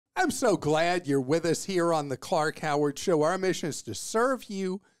I'm so glad you're with us here on the Clark Howard Show. Our mission is to serve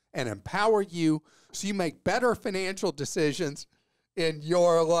you and empower you so you make better financial decisions in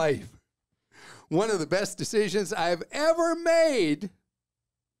your life. One of the best decisions I've ever made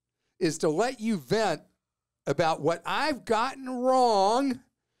is to let you vent about what I've gotten wrong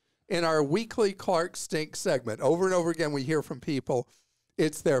in our weekly Clark Stink segment. Over and over again, we hear from people.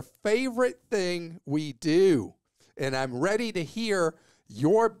 It's their favorite thing we do. And I'm ready to hear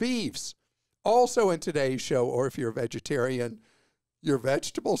your beefs. Also in today's show, or if you're a vegetarian, your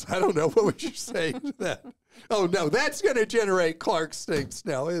vegetables. I don't know. What would you say to that? Oh, no, that's going to generate Clark Stinks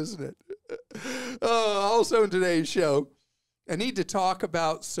now, isn't it? Also in today's show, I need to talk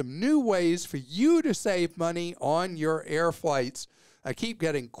about some new ways for you to save money on your air flights. I keep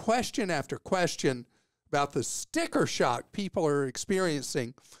getting question after question about the sticker shock people are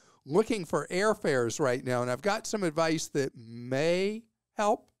experiencing looking for airfares right now. And I've got some advice that may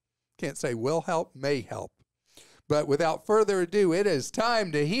help. Can't say will help, may help. But without further ado, it is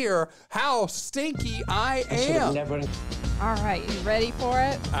time to hear how stinky I am. All right, you ready for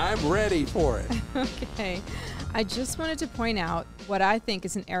it? I'm ready for it. Okay. I just wanted to point out what I think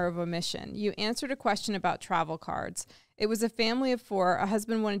is an error of omission. You answered a question about travel cards. It was a family of 4. A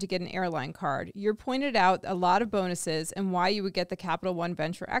husband wanted to get an airline card. You pointed out a lot of bonuses and why you would get the Capital One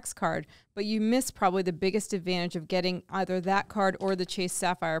Venture X card, but you missed probably the biggest advantage of getting either that card or the Chase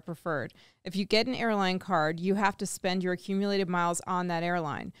Sapphire Preferred. If you get an airline card, you have to spend your accumulated miles on that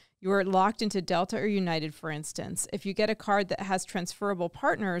airline. You are locked into Delta or United, for instance. If you get a card that has transferable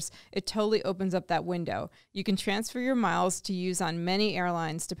partners, it totally opens up that window. You can transfer your miles to use on many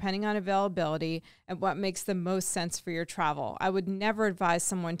airlines, depending on availability and what makes the most sense for your travel. I would never advise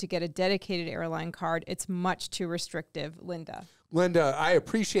someone to get a dedicated airline card. It's much too restrictive. Linda. Linda, I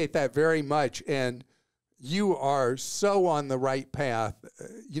appreciate that very much. And you are so on the right path.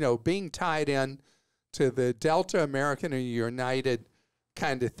 Being tied in to the Delta, American, or United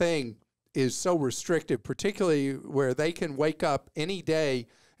kind of thing is so restrictive, particularly where they can wake up any day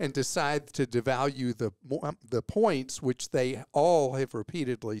and decide to devalue the points, which they all have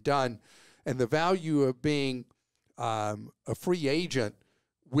repeatedly done. And the value of being a free agent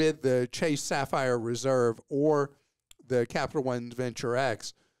with the Chase Sapphire Reserve or the Capital One Venture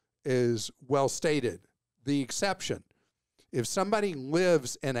X is well stated. The exception, if somebody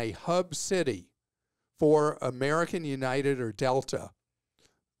lives in a hub city for American, United, or Delta,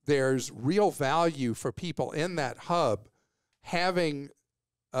 there's real value for people in that hub having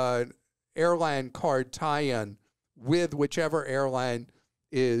an airline card tie-in with whichever airline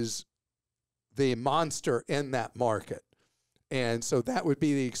is the monster in that market. And so that would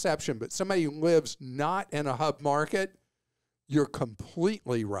be the exception. But somebody who lives not in a hub market, you're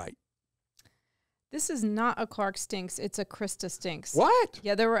completely right. This is not a Clark Stinks, it's a Christa Stinks. What?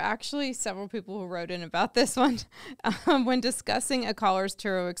 Yeah, there were actually several people who wrote in about this one. When discussing a caller's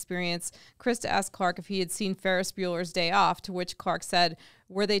Turo experience, Christa asked Clark if he had seen Ferris Bueller's Day Off, to which Clark said,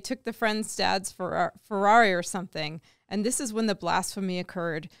 where they took the friend's dad's Ferrari or something. And this is when the blasphemy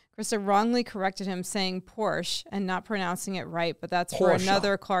occurred. Christa wrongly corrected him, saying Porsche and not pronouncing it right, but that's Porsche. For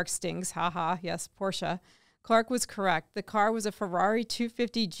another Clark Stinks. Haha, yes, Porsche. Clark was correct. The car was a Ferrari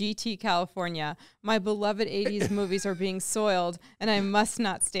 250 GT California. My beloved 80s movies are being soiled, and I must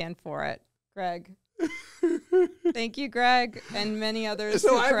not stand for it. Greg. Thank you, Greg, and many others who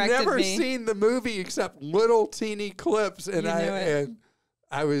corrected me. So I've never seen the movie except little teeny clips, and I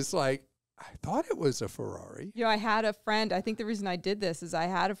was like, I thought it was a Ferrari. I had a friend. I think the reason I did this is I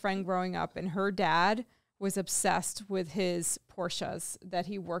had a friend growing up, and her dad was obsessed with his Porsches that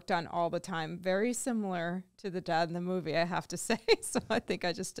he worked on all the time. Very similar to the dad in the movie, I have to say. So I think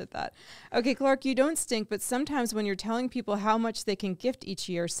I just did that. Okay, Clark, you don't stink, but sometimes when you're telling people how much they can gift each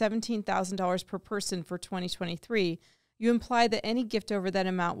year, $17,000 per person for 2023, you imply that any gift over that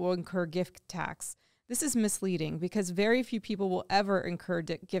amount will incur gift tax. This is misleading because very few people will ever incur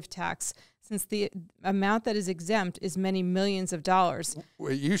gift tax since the amount that is exempt is many millions of dollars.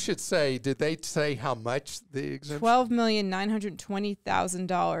 Well, you should say, did they say how much the exemption?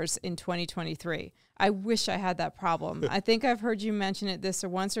 $12,920,000 in 2023. I wish I had that problem. I think I've heard you mention it this or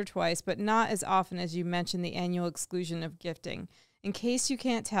once or twice, but not as often as you mentioned the annual exclusion of gifting. In case you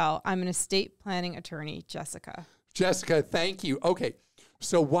can't tell, I'm an estate planning attorney, Jessica. Jessica, thank you. Okay.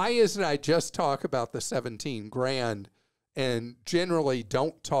 So why isn't I just talk about the 17 grand and generally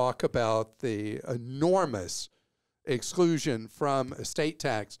don't talk about the enormous exclusion from estate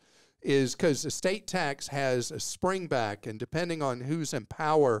tax? Is because estate tax has a springback, and depending on who's in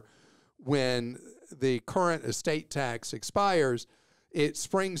power when the current estate tax expires, it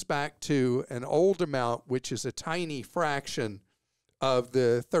springs back to an old amount, which is a tiny fraction of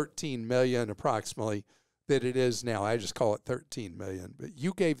the 13 million approximately that it is now. I just call it 13 million, but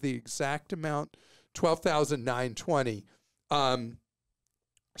you gave the exact amount, 12,920.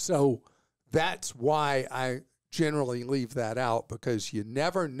 So that's why I generally leave that out, because you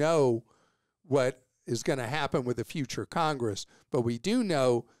never know what is going to happen with the future Congress. But we do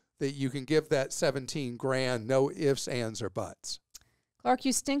know that you can give that 17 grand, no ifs, ands, or buts. Clark,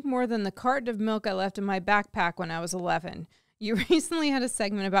 you stink more than the carton of milk I left in my backpack when I was 11. You recently had a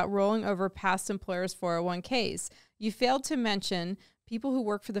segment about rolling over past employers' 401ks. You failed to mention people who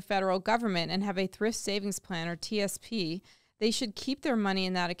work for the federal government and have a thrift savings plan, or TSP. They should keep their money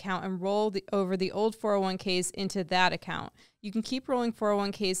in that account and roll over the old 401ks into that account. You can keep rolling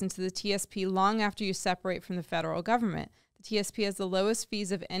 401ks into the TSP long after you separate from the federal government. The TSP has the lowest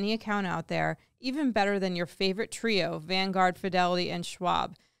fees of any account out there, even better than your favorite trio, Vanguard, Fidelity, and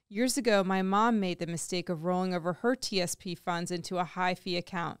Schwab. Years ago, my mom made the mistake of rolling over her TSP funds into a high-fee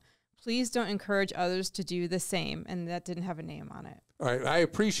account. Please don't encourage others to do the same. And that didn't have a name on it. All right. I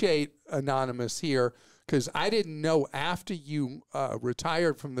appreciate Anonymous here, because I didn't know after you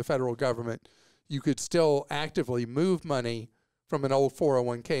retired from the federal government, you could still actively move money from an old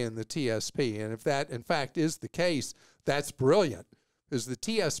 401k in the TSP. And if that, in fact, is the case, that's brilliant, because the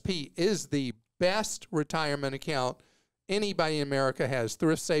TSP is the best retirement account anybody in America has.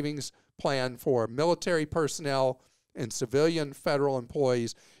 Thrift savings plan for military personnel and civilian federal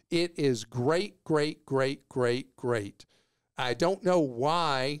employees. It is great, great, great, great, great. I don't know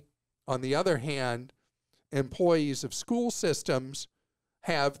why, on the other hand, employees of school systems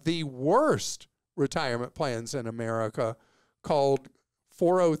have the worst retirement plans in America, called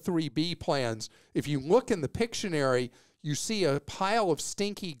 403B plans. If you look in the Pictionary, you see a pile of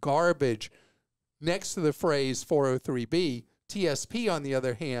stinky garbage next to the phrase 403B. TSP, on the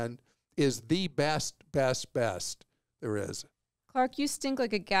other hand, is the best there is. Clark, you stink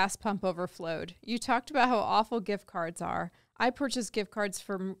like a gas pump overflowed. You talked about how awful gift cards are. I purchased gift cards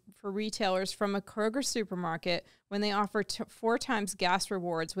for retailers from a Kroger supermarket when they offer 4 times gas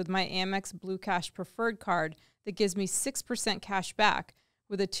rewards with my Amex Blue Cash Preferred card that gives me 6% cash back.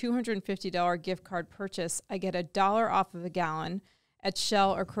 With a $250 gift card purchase, I get $1 off of a gallon at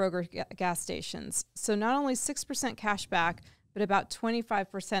Shell or Kroger gas stations. So not only 6% cash back, but about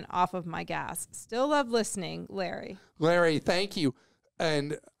 25% off of my gas. Still love listening, Larry. Larry, thank you.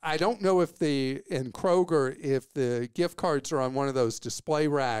 And I don't know if in Kroger, if the gift cards are on one of those display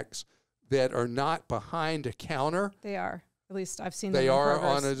racks that are not behind a counter. They are. At least I've seen them. They are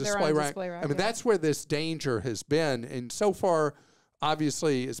on a display rack. I mean, yeah. That's where this danger has been. And so far,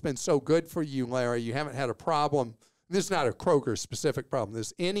 obviously, it's been so good for you, Larry. You haven't had a problem. This is not a Kroger-specific problem.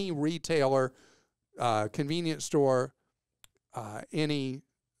 This any retailer, convenience store, any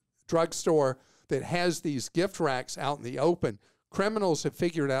drugstore that has these gift racks out in the open. Criminals have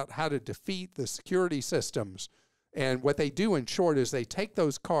figured out how to defeat the security systems. And what they do, in short, is they take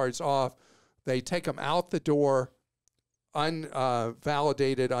those cards off, they take them out the door,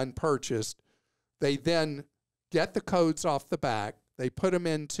 unvalidated, unpurchased. They then get the codes off the back. They put them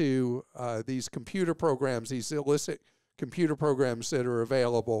into these computer programs, these illicit computer programs that are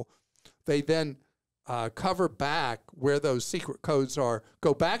available. They then cover back where those secret codes are,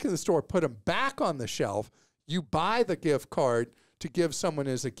 go back in the store, put them back on the shelf. You buy the gift card to give someone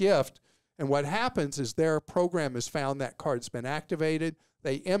as a gift, and what happens is their program has found that card's been activated.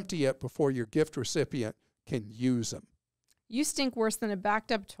 They empty it before your gift recipient can use them. You stink worse than a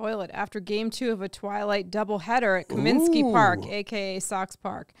backed-up toilet after Game 2 of a Twilight doubleheader at Kaminsky Park, a.k.a. Sox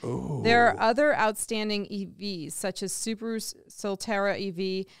Park. Ooh. There are other outstanding EVs, such as Subaru's Solterra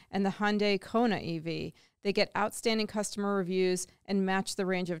EV and the Hyundai Kona EV. They get outstanding customer reviews and match the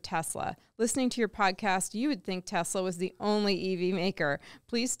range of Tesla. Listening to your podcast, you would think Tesla was the only EV maker.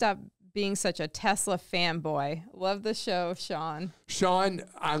 Please stop being such a Tesla fanboy. Love the show, Sean. Sean,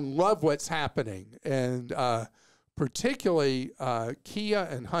 I love what's happening. And particularly Kia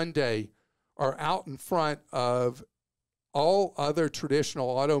and Hyundai are out in front of all other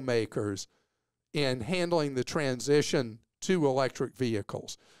traditional automakers in handling the transition to electric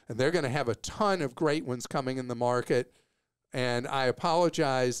vehicles. And they're going to have a ton of great ones coming in the market. And I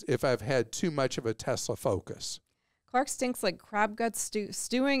apologize if I've had too much of a Tesla focus. Clark stinks like crab guts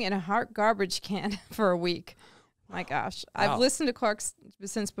stewing in a hot garbage can for a week. My gosh. I've listened to Clark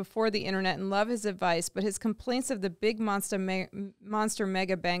since before the internet and love his advice, but his complaints of the big monster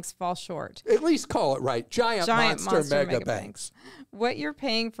mega banks fall short. At least call it right. Giant monster mega banks. What you're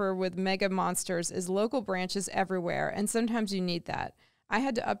paying for with mega monsters is local branches everywhere, and sometimes you need that. I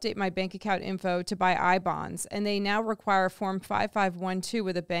had to update my bank account info to buy I-bonds, and they now require Form 5512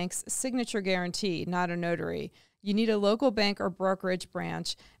 with a bank's signature guarantee, not a notary. You need a local bank or brokerage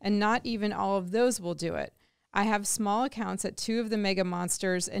branch, and not even all of those will do it. I have small accounts at 2 of the mega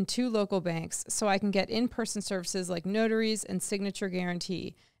monsters and 2 local banks, so I can get in-person services like notaries and signature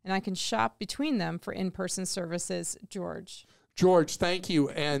guarantee, and I can shop between them for in-person services. George. George, thank you.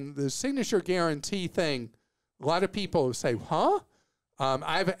 And the signature guarantee thing, a lot of people say, huh?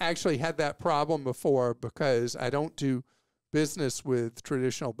 I've actually had that problem before because I don't do business with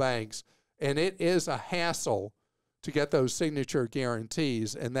traditional banks, and it is a hassle to get those signature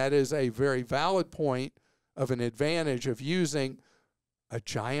guarantees, and that is a very valid point of an advantage of using a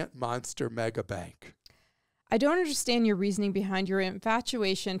giant monster mega bank. I don't understand your reasoning behind your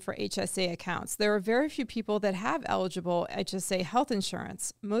infatuation for HSA accounts. There are very few people that have eligible HSA health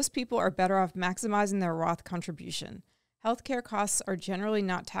insurance. Most people are better off maximizing their Roth contribution. Healthcare costs are generally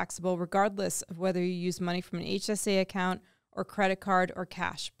not taxable regardless of whether you use money from an HSA account or credit card or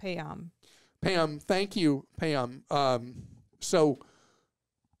cash. Pam. Pam, thank you, Pam. So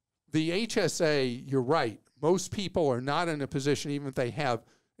the HSA, you're right. Most people are not in a position, even if they have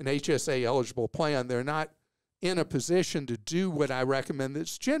an HSA eligible plan, they're not in a position to do what I recommend.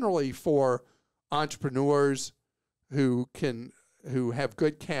 That's generally for entrepreneurs who have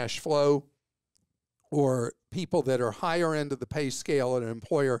good cash flow, or people that are higher end of the pay scale at an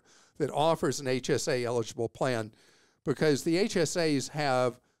employer that offers an HSA eligible plan, because the HSAs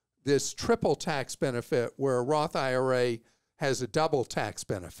have this triple tax benefit where a Roth IRA has a double tax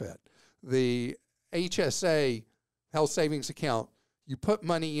benefit. The HSA, health savings account, you put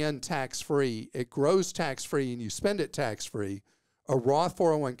money in tax-free, it grows tax-free, and you spend it tax-free. A Roth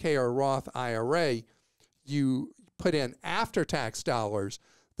 401k or a Roth IRA, you put in after-tax dollars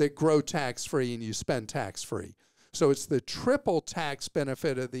that grow tax-free and you spend tax-free. So it's the triple tax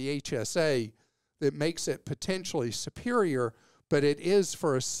benefit of the HSA that makes it potentially superior, but it is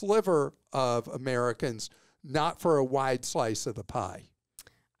for a sliver of Americans, not for a wide slice of the pie.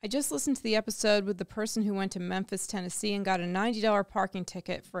 I just listened to the episode with the person who went to Memphis, Tennessee and got a $90 parking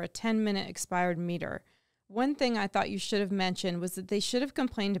ticket for a 10-minute expired meter. One thing I thought you should have mentioned was that they should have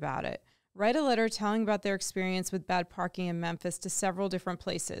complained about it. Write a letter telling about their experience with bad parking in Memphis to several different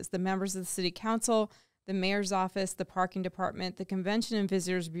places: the members of the city council, the mayor's office, the parking department, the Convention and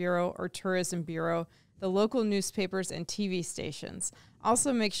Visitors Bureau or Tourism Bureau, the local newspapers and TV stations.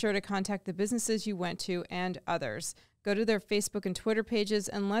 Also, make sure to contact the businesses you went to and others. Go to their Facebook and Twitter pages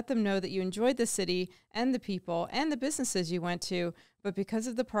and let them know that you enjoyed the city and the people and the businesses you went to, but because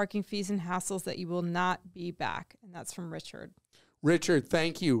of the parking fees and hassles that you will not be back. And that's from Richard. Richard,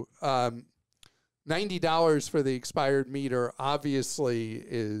 thank you. $90 for the expired meter obviously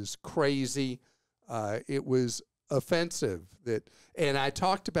is crazy. It was offensive. And I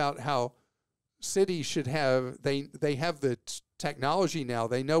talked about how cities should have, they have the technology now.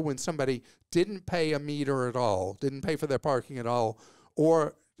 They know when somebody didn't pay a meter at all, didn't pay for their parking at all,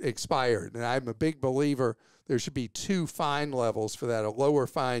 or expired. And I'm a big believer there should be 2 fine levels for that: a lower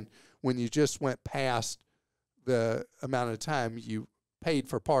fine when you just went past the amount of time you paid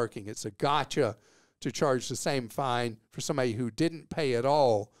for parking. It's a gotcha to charge the same fine for somebody who didn't pay at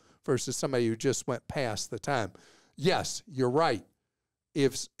all versus somebody who just went past the time. Yes, you're right.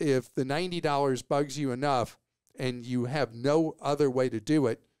 If the $90 bugs you enough and you have no other way to do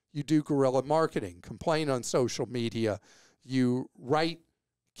it, you do guerrilla marketing, complain on social media, you write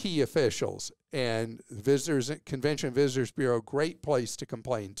key officials, and Convention and Visitors Bureau, great place to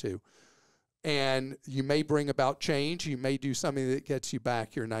complain to. And you may bring about change. You may do something that gets you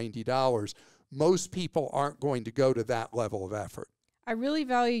back your $90. Most people aren't going to go to that level of effort. I really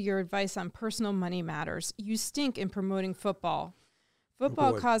value your advice on personal money matters. You stink in promoting football.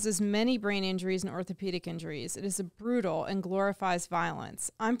 Football causes many brain injuries and orthopedic injuries. It is brutal and glorifies violence.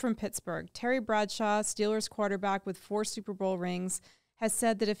 I'm from Pittsburgh. Terry Bradshaw, Steelers quarterback with 4 Super Bowl rings, has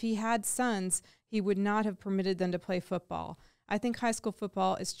said that if he had sons, he would not have permitted them to play football. I think high school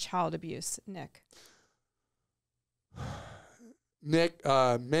football is child abuse. Nick. Nick,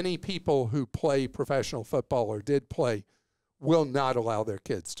 many people who play professional football or did play will not allow their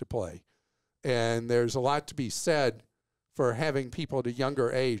kids to play. And there's a lot to be said for having people at a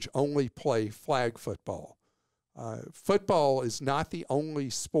younger age only play flag football. Football is not the only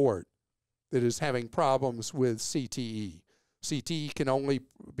sport that is having problems with CTE. CTE can only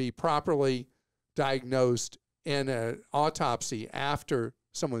be properly diagnosed in an autopsy after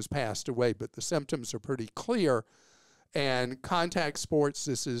someone's passed away, but the symptoms are pretty clear. And contact sports,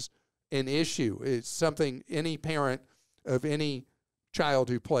 this is an issue. It's something any parent of any child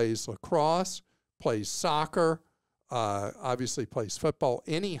who plays lacrosse, plays soccer, obviously plays football,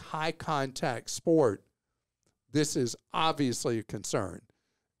 any high contact sport, this is obviously a concern.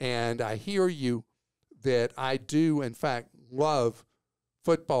 And I hear you that I do, in fact, love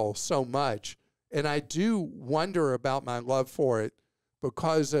football so much. And I do wonder about my love for it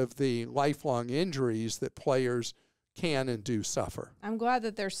because of the lifelong injuries that players can and do suffer. I'm glad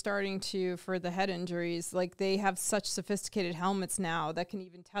that they're starting to, for the head injuries, like they have such sophisticated helmets now that can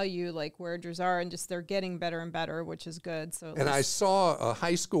even tell you like where injuries are, and just they're getting better and better, which is good. So, and I saw a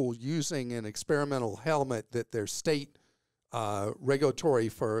high school using an experimental helmet that their state regulatory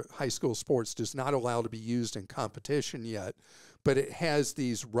for high school sports does not allow to be used in competition yet, but it has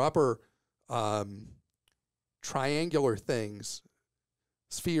these rubber triangular things,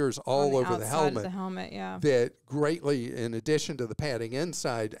 spheres all over the helmet, yeah, that greatly, in addition to the padding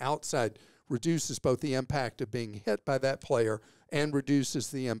inside, outside, reduces both the impact of being hit by that player and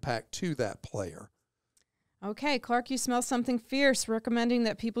reduces the impact to that player. Okay, Clark, you smell something fierce. Recommending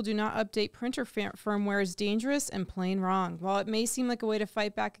that people do not update printer firmware is dangerous and plain wrong. While it may seem like a way to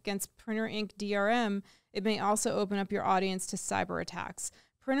fight back against printer ink DRM, it may also open up your audience to cyber attacks.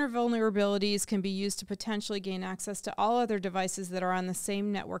 Printer vulnerabilities can be used to potentially gain access to all other devices that are on the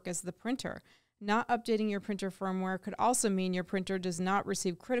same network as the printer. Not updating your printer firmware could also mean your printer does not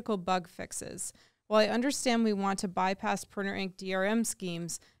receive critical bug fixes. While I understand we want to bypass printer ink DRM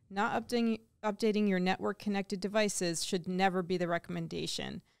schemes, not updating your network-connected devices should never be the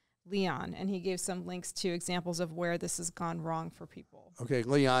recommendation. Leon, and he gave some links to examples of where this has gone wrong for people. Okay,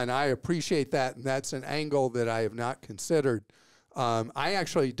 Leon, I appreciate that, and that's an angle that I have not considered. I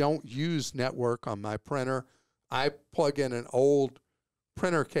actually don't use network on my printer. I plug in an old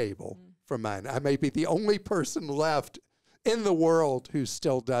printer cable for mine. I may be the only person left in the world who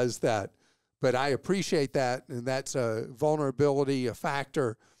still does that, but I appreciate that, and that's a vulnerability, a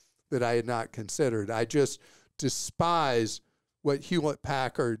factor that I had not considered. I just despise what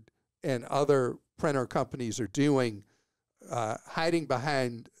Hewlett-Packard and other printer companies are doing, hiding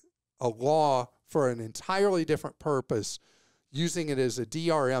behind a law for an entirely different purpose, using it as a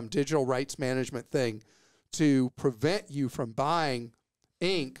DRM, digital rights management thing, to prevent you from buying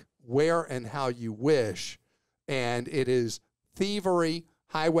ink where and how you wish. And it is thievery,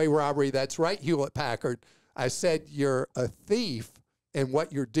 highway robbery. That's right, Hewlett-Packard. I said you're a thief in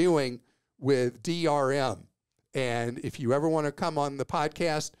what you're doing with DRM. And if you ever want to come on the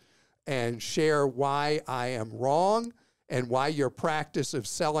podcast and share why I am wrong and why your practice of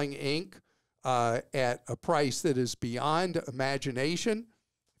selling ink at a price that is beyond imagination,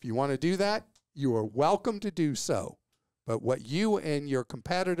 if you want to do that, you are welcome to do so. But what you and your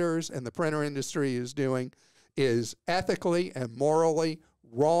competitors and the printer industry is doing is ethically and morally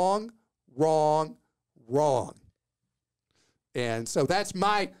wrong, wrong, wrong. And so that's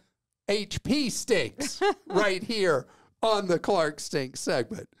my HP stinks right here on the Clark Stinks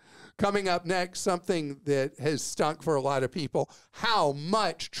segment. Coming up next, something that has stunk for a lot of people, how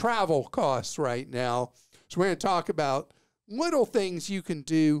much travel costs right now. So we're going to talk about little things you can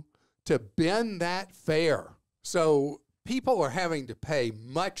do to bend that fare. So people are having to pay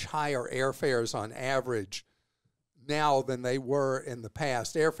much higher airfares on average now than they were in the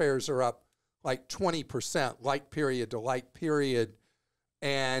past. Airfares are up like 20%, like period to like period.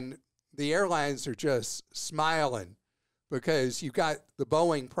 And the airlines are just smiling because you got the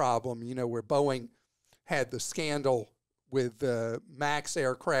Boeing problem, you know, where Boeing had the scandal with the MAX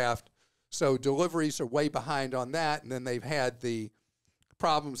aircraft. So deliveries are way behind on that. And then they've had the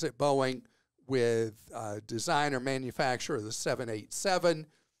problems at Boeing with design or manufacture of the 787.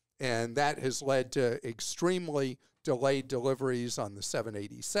 And that has led to extremely delayed deliveries on the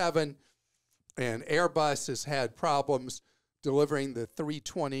 787. And Airbus has had problems delivering the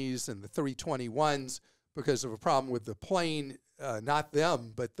 320s and the 321s because of a problem with the plane, not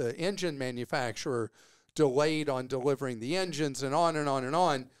them, but the engine manufacturer delayed on delivering the engines, and on and on and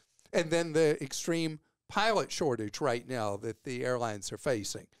on. And then the extreme pilot shortage right now that the airlines are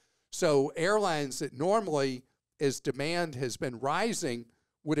facing. So airlines that normally, as demand has been rising,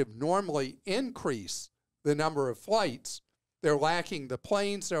 would have normally increased the number of flights. They're lacking the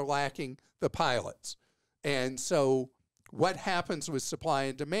planes, they're lacking the pilots. And so what happens with supply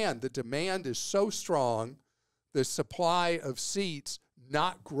and demand? The demand is so strong, the supply of seats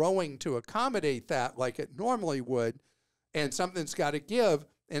not growing to accommodate that like it normally would, and something's got to give,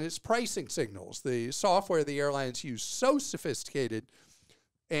 and it's pricing signals. The software the airlines use so sophisticated,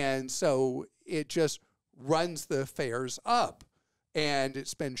 and so it just runs the fares up. And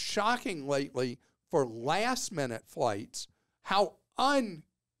it's been shocking lately for last-minute flights how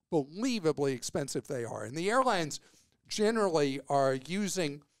unbelievably expensive they are. And the airlines generally are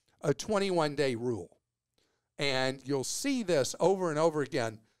using a 21-day rule. And you'll see this over and over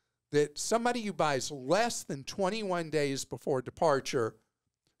again, that somebody who buys less than 21 days before departure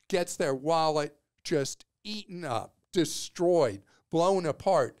gets their wallet just eaten up, destroyed, blown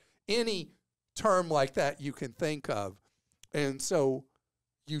apart, any term like that you can think of. And so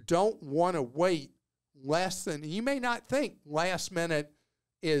you don't want to wait less than, you may not think last minute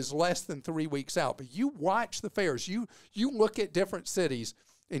is less than 3 weeks out, but you watch the fares. You look at different cities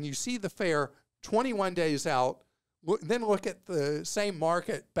and you see the fare 21 days out, then look at the same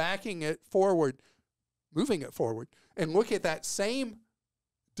market, backing it forward, moving it forward, and look at that same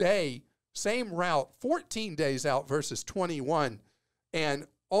day, same route, 14 days out versus 21. And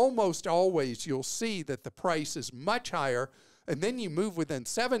almost always you'll see that the price is much higher. And then you move within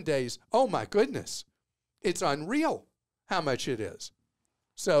 7 days. Oh my goodness, it's unreal how much it is.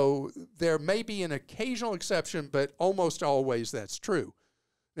 So there may be an occasional exception, but almost always that's true.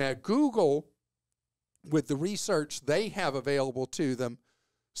 Now, Google, with the research they have available to them,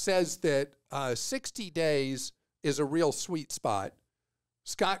 says that 60 days is a real sweet spot.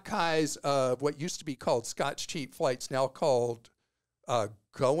 Scott Kai's what used to be called Scott's Cheap Flights, now called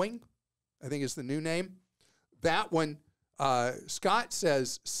Going, I think is the new name. That one, Scott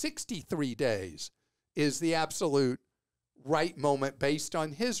says 63 days is the absolute right moment based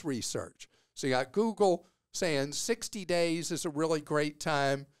on his research. So you got Google saying 60 days is a really great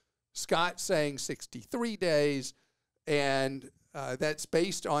time. Scott saying 63 days, and that's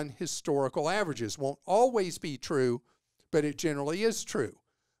based on historical averages. Won't always be true, but it generally is true.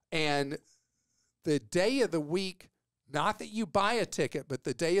 And the day of the week, not that you buy a ticket, but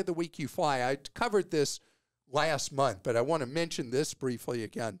the day of the week you fly. I covered this last month, but I want to mention this briefly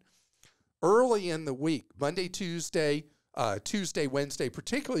again. Early in the week, Monday, Tuesday, Wednesday,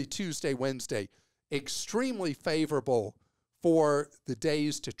 particularly Tuesday, Wednesday, extremely favorable for the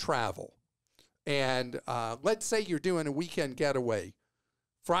days to travel. And let's say you're doing a weekend getaway.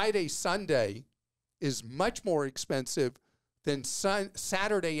 Friday, Sunday is much more expensive than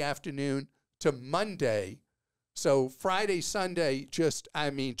Saturday afternoon to Monday. So Friday, Sunday, just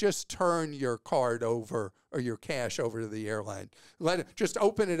turn your card over or your cash over to the airline. Just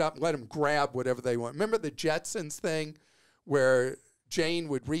open it up and let them grab whatever they want. Remember the Jetsons thing where Jane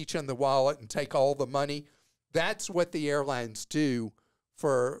would reach in the wallet and take all the money? That's what the airlines do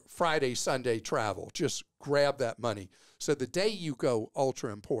for Friday, Sunday travel. Just grab that money. So the day you go,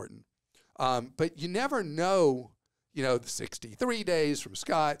 ultra important. But you never know, the 63 days from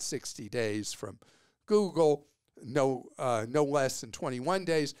Scott, 60 days from Google, no less than 21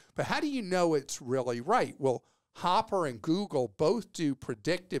 days. But how do you know it's really right? Well, Hopper and Google both do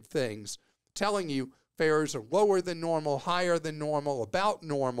predictive things, telling you fares are lower than normal, higher than normal, about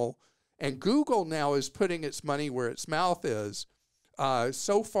normal. And Google now is putting its money where its mouth is.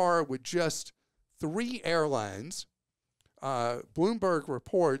 So far with just 3 airlines, Bloomberg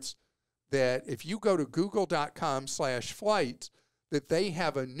reports that if you go to google.com/flights, that they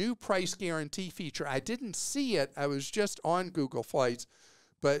have a new price guarantee feature. I didn't see it. I was just on Google Flights.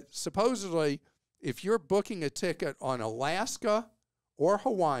 But supposedly, if you're booking a ticket on Alaska or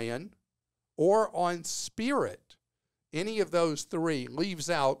Hawaiian or on Spirit, any of those 3 leaves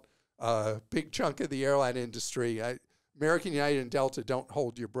out a big chunk of the airline industry. American, United, and Delta, don't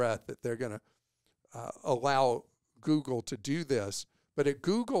hold your breath that they're going to allow Google to do this. But at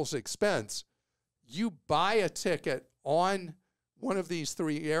Google's expense, you buy a ticket on one of these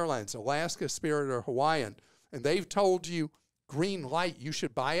 3 airlines, Alaska, Spirit, or Hawaiian, and they've told you, green light, you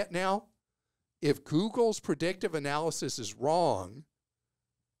should buy it now. If Google's predictive analysis is wrong,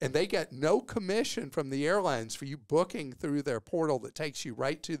 and they get no commission from the airlines for you booking through their portal that takes you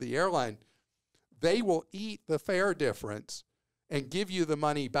right to the airline, they will eat the fare difference and give you the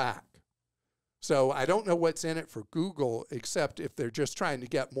money back. So I don't know what's in it for Google, except if they're just trying to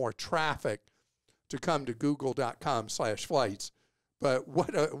get more traffic to come to google.com/flights. But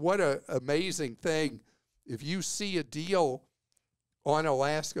what a amazing thing. If you see a deal on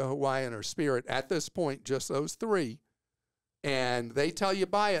Alaska, Hawaiian, or Spirit at this point, just those 3, and they tell you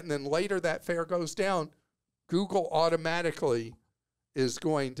buy it, and then later that fare goes down, Google automatically is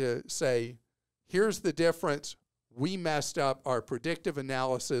going to say, here's the difference. We messed up. Our predictive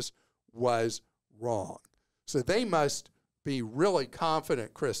analysis was wrong. So they must be really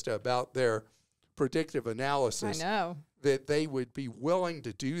confident, Christa, about their predictive analysis. I know. That they would be willing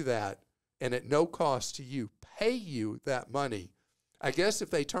to do that and at no cost to you, pay you that money. I guess if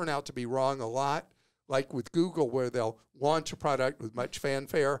they turn out to be wrong a lot, like with Google, where they'll launch a product with much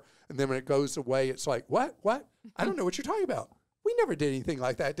fanfare, and then when it goes away, it's like, what? I don't know what you're talking about. We never did anything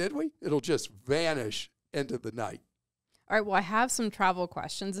like that, did we? It'll just vanish into the night. All right, well, I have some travel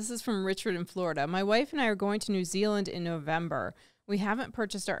questions. This is from Richard in Florida. My wife and I are going to New Zealand in November. We haven't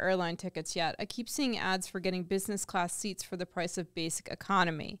purchased our airline tickets yet. I keep seeing ads for getting business class seats for the price of basic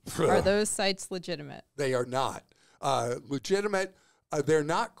economy. Are those sites legitimate? They are not legitimate. They're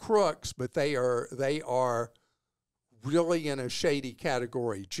not crooks, but they are really in a shady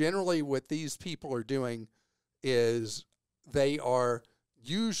category. Generally, what these people are doing is they are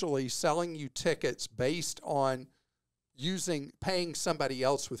usually selling you tickets based on paying somebody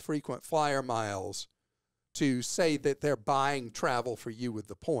else with frequent flyer miles to say that they're buying travel for you with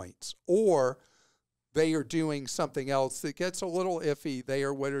the points, or they are doing something else that gets a little iffy. They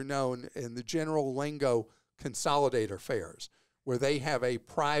are what are known in the general lingo consolidator fares, where they have a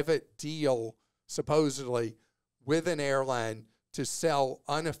private deal supposedly with an airline to sell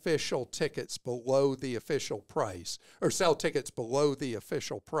unofficial tickets below the official price, or sell tickets below the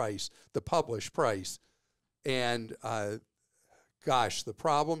official price, the published price. And gosh, the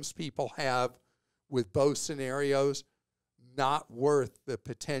problems people have with both scenarios, not worth the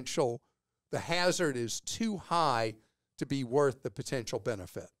potential. The hazard is too high to be worth the potential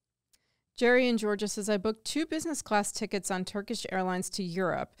benefit. Jerry in Georgia says, I booked 2 business class tickets on Turkish Airlines to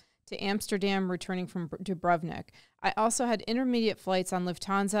Europe, to Amsterdam, returning from Dubrovnik. I also had intermediate flights on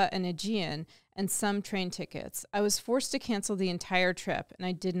Lufthansa and Aegean and some train tickets. I was forced to cancel the entire trip, and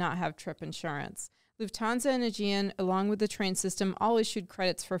I did not have trip insurance. Lufthansa and Aegean, along with the train system, all issued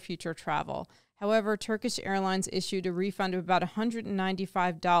credits for future travel. However, Turkish Airlines issued a refund of about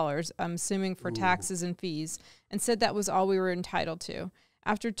 $195, I'm assuming for taxes and fees, and said that was all we were entitled to.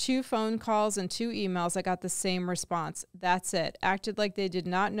 After 2 phone calls and 2 emails, I got the same response. That's it. Acted like they did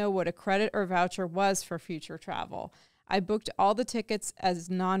not know what a credit or voucher was for future travel. I booked all the tickets as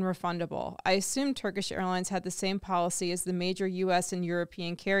non-refundable. I assumed Turkish Airlines had the same policy as the major U.S. and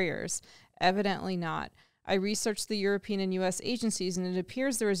European carriers. Evidently not. I researched the European and U.S. agencies, and it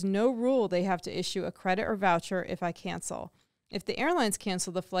appears there is no rule they have to issue a credit or voucher if I cancel. If the airlines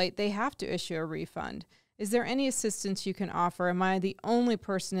cancel the flight, they have to issue a refund. Is there any assistance you can offer? Am I the only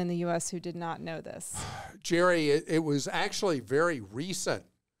person in the U.S. who did not know this? Jerry, it was actually very recent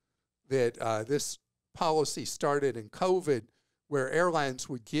that this policy started in COVID, where airlines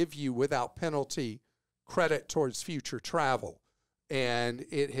would give you, without penalty, credit towards future travel. And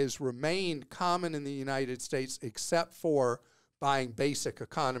it has remained common in the United States, except for buying basic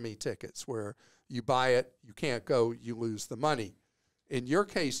economy tickets, where you buy it, you can't go, you lose the money. In your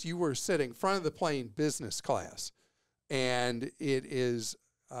case, you were sitting front of the plane business class, and it is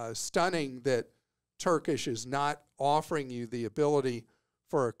stunning that Turkish is not offering you the ability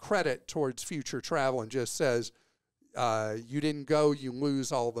for a credit towards future travel and just says, you didn't go, you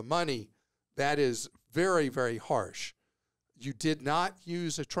lose all the money. That is very, very harsh. You did not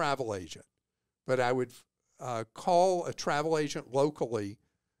use a travel agent, but I would call a travel agent locally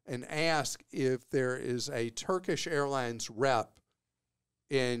and ask if there is a Turkish Airlines rep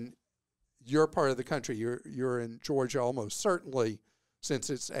in your part of the country. You're in Georgia almost certainly, since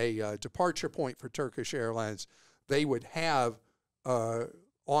it's a departure point for Turkish Airlines. They would have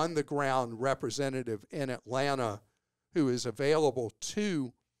on-the-ground representative in Atlanta who is available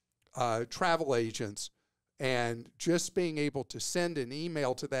to travel agents, and just being able to send an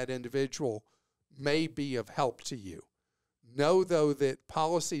email to that individual may be of help to you. Know, though, that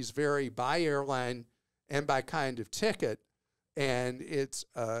policies vary by airline and by kind of ticket, and it's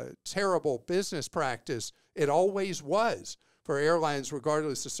a terrible business practice. It always was for airlines,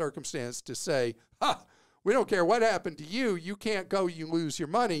 regardless of circumstance, to say, we don't care what happened to you. You can't go, you lose your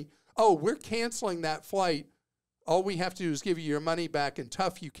money. Oh, we're canceling that flight. All we have to do is give you your money back, and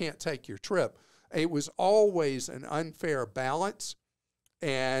tough, you can't take your trip. It was always an unfair balance,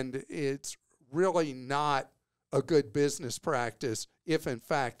 and it's really not a good business practice if, in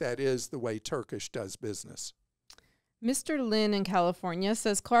fact, that is the way Turkish does business. Mr. Lynn in California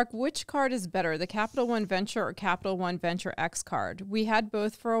says, Clark, which card is better, the Capital One Venture or Capital One Venture X card? We had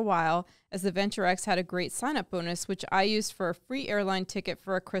both for a while, as the Venture X had a great sign-up bonus, which I used for a free airline ticket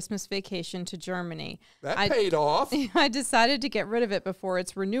for a Christmas vacation to Germany. That paid off. I decided to get rid of it before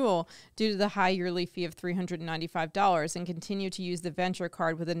its renewal due to the high yearly fee of $395 and continue to use the Venture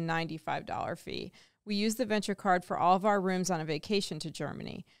card with a $95 fee. We used the Venture card for all of our rooms on a vacation to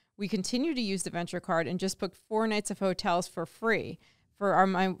Germany. We continue to use the Venture card and just booked 4 nights of hotels for free for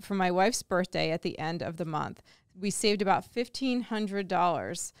my wife's birthday at the end of the month. We saved about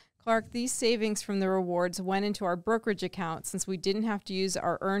 $1,500. Clark, these savings from the rewards went into our brokerage account since we didn't have to use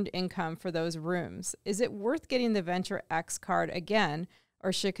our earned income for those rooms. Is it worth getting the Venture X card again,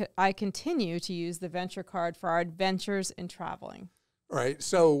 or should I continue to use the Venture card for our adventures in traveling? All right.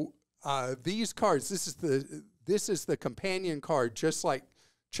 So these cards, this is the companion card, just like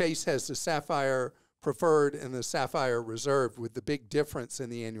Chase has the Sapphire Preferred and the Sapphire Reserve, with the big difference in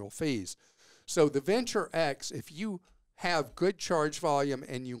the annual fees. So the Venture X, if you have good charge volume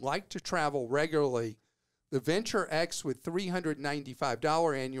and you like to travel regularly, the Venture X with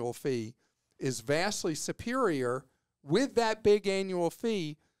 $395 annual fee is vastly superior with that big annual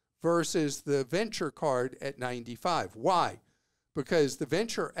fee versus the Venture card at $95. Why? Because the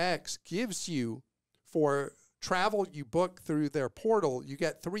Venture X gives you, for travel you book through their portal, you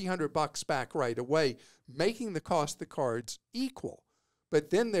get $300 back right away, making the cost of the cards equal. But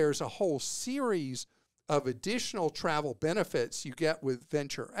then there's a whole series of additional travel benefits you get with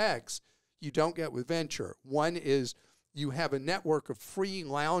Venture X you don't get with Venture. One is you have a network of free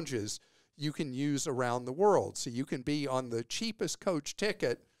lounges you can use around the world. So you can be on the cheapest coach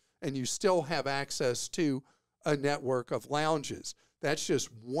ticket and you still have access to a network of lounges. That's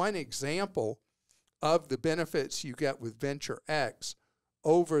just one example of the benefits you get with Venture X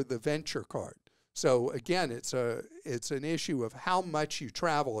over the Venture card. So again, it's an issue of how much you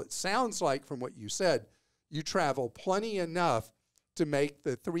travel. It sounds like from what you said, you travel plenty enough to make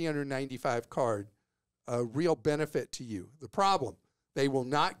the $395 card a real benefit to you. The problem, they will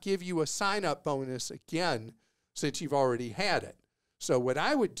not give you a sign-up bonus again since you've already had it. So what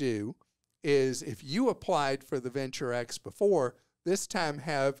I would do is, if you applied for the Venture X before, this time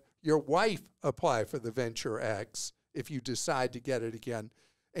have your wife apply for the Venture X if you decide to get it again,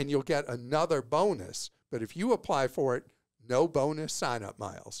 and you'll get another bonus. But if you apply for it, no bonus sign-up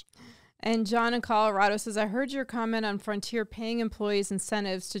miles. And John in Colorado says, I heard your comment on Frontier paying employees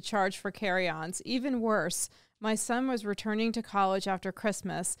incentives to charge for carry-ons. Even worse, my son was returning to college after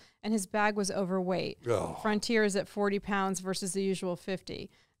Christmas, and his bag was overweight. Oh. Frontier is at 40 pounds versus the usual 50.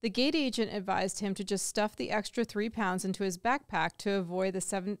 The gate agent advised him to just stuff the extra 3 pounds into his backpack to avoid the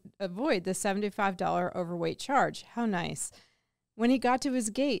 $75 overweight charge. How nice. When he got to his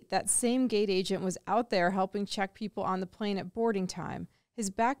gate, that same gate agent was out there helping check people on the plane at boarding time. His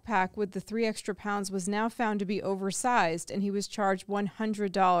backpack with the 3 extra pounds was now found to be oversized, and he was charged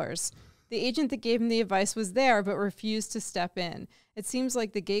 $100. The agent that gave him the advice was there, but refused to step in. It seems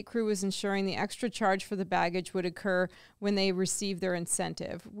like the gate crew was ensuring the extra charge for the baggage would occur when they received their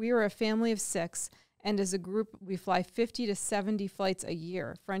incentive. We are a family of 6, and as a group, we fly 50 to 70 flights a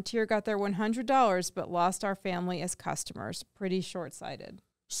year. Frontier got their $100, but lost our family as customers. Pretty short-sighted.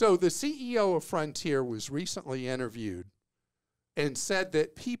 So the CEO of Frontier was recently interviewed and said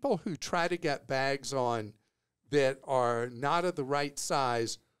that people who try to get bags on that are not of the right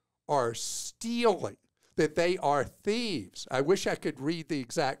size are stealing, that they are thieves. I wish I could read the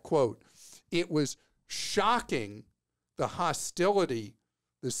exact quote. It was shocking, the hostility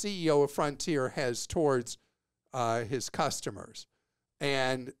the CEO of Frontier has towards his customers.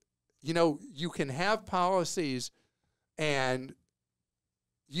 And, you know, you can have policies and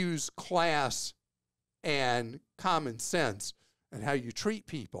use class and common sense and how you treat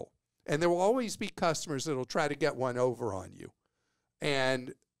people. And there will always be customers that will try to get one over on you.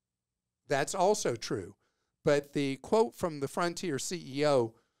 And that's also true. But the quote from the Frontier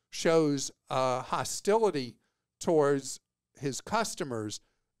CEO shows hostility towards his customers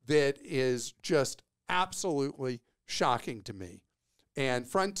that is just absolutely shocking to me. And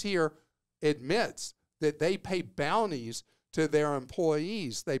Frontier admits that they pay bounties to their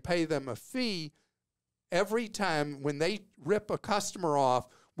employees. They pay them a fee every time when they rip a customer off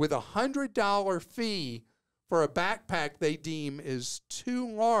with a $100 fee for a backpack they deem is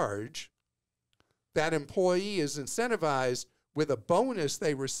too large. That employee is incentivized with a bonus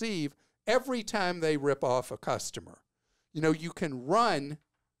they receive every time they rip off a customer. You know, you can run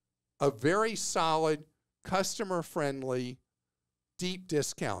a very solid, customer-friendly, deep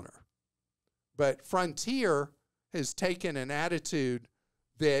discounter. But Frontier has taken an attitude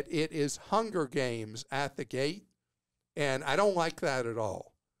that it is Hunger Games at the gate, and I don't like that at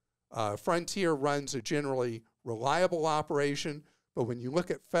all. Frontier runs a generally reliable operation, but when you look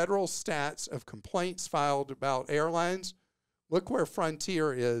at federal stats of complaints filed about airlines, look where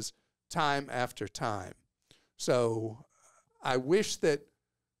Frontier is time after time. So I wish that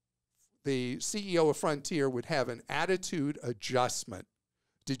the CEO of Frontier would have an attitude adjustment.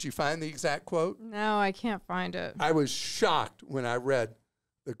 Did you find the exact quote? No, I can't find it. I was shocked when I read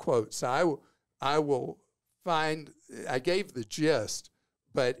the quote. So I will find, I gave the gist,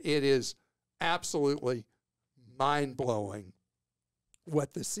 but it is absolutely mind-blowing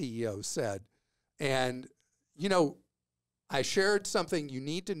what the CEO said. And, you know, I shared something you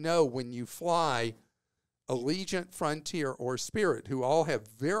need to know when you fly Allegiant, Frontier, or Spirit, who all have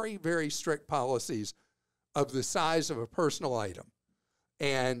very, very strict policies of the size of a personal item.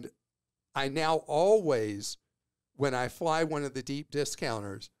 And I now always, when I fly one of the deep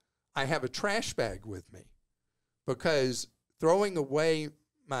discounters, I have a trash bag with me, because throwing away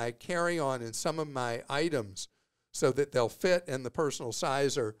my carry-on and some of my items so that they'll fit in the personal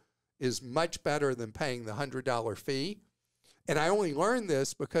sizer is much better than paying the $100 fee. And I only learned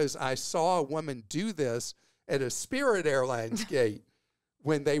this because I saw a woman do this at a Spirit Airlines gate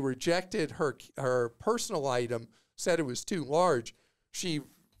when they rejected her personal item, said it was too large. She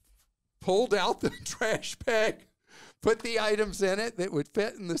pulled out the trash bag, put the items in it that would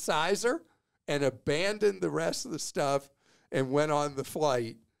fit in the sizer, and abandoned the rest of the stuff and went on the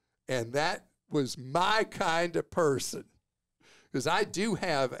flight. And that was my kind of person, because I do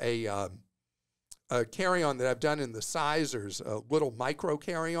have a carry-on that I've done in the sizers, a little micro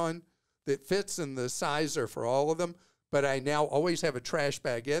carry-on that fits in the sizer for all of them, but I now always have a trash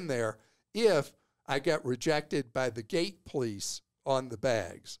bag in there if I get rejected by the gate police on the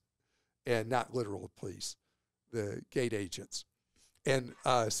bags, and not literal police, the gate agents. And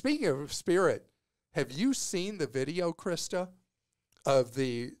speaking of Spirit, have you seen the video, Christa, of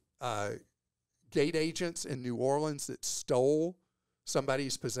the gate agents in New Orleans that stole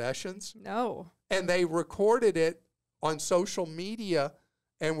somebody's possessions? No. And they recorded it on social media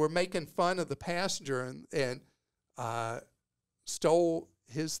and were making fun of the passenger and stole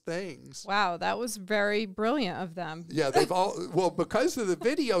his things. Wow, that was very brilliant of them. Yeah, they've all, well, because of the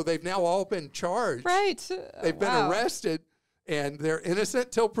video, they've now all been charged. Right. They've been arrested, and they're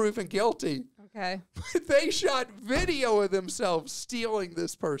innocent till proven guilty. Okay. But they shot video of themselves stealing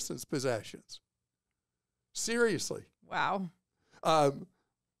this person's possessions. Seriously. Wow.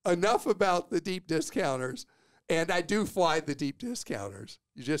 Enough about the deep discounters. And I do fly the deep discounters.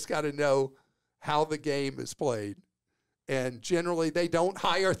 You just got to know how the game is played. And generally, they don't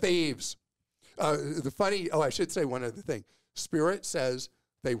hire thieves. I should say one other thing. Spirit says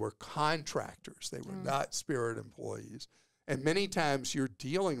they were contractors. They were not Spirit employees. And many times you're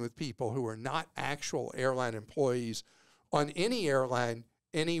dealing with people who are not actual airline employees on any airline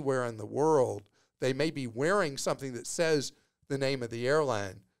anywhere in the world. They may be wearing something that says the name of the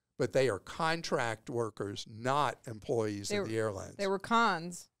airline, but they are contract workers, not employees of the airlines. They were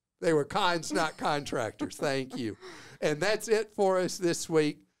cons. They were cons, not contractors. Thank you. And that's it for us this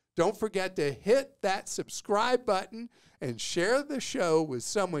week. Don't forget to hit that subscribe button and share the show with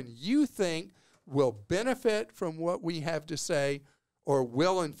someone you think will benefit from what we have to say or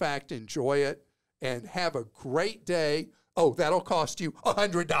will, in fact, enjoy it. And have a great day. Oh, that'll cost you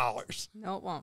 $100. No, it won't.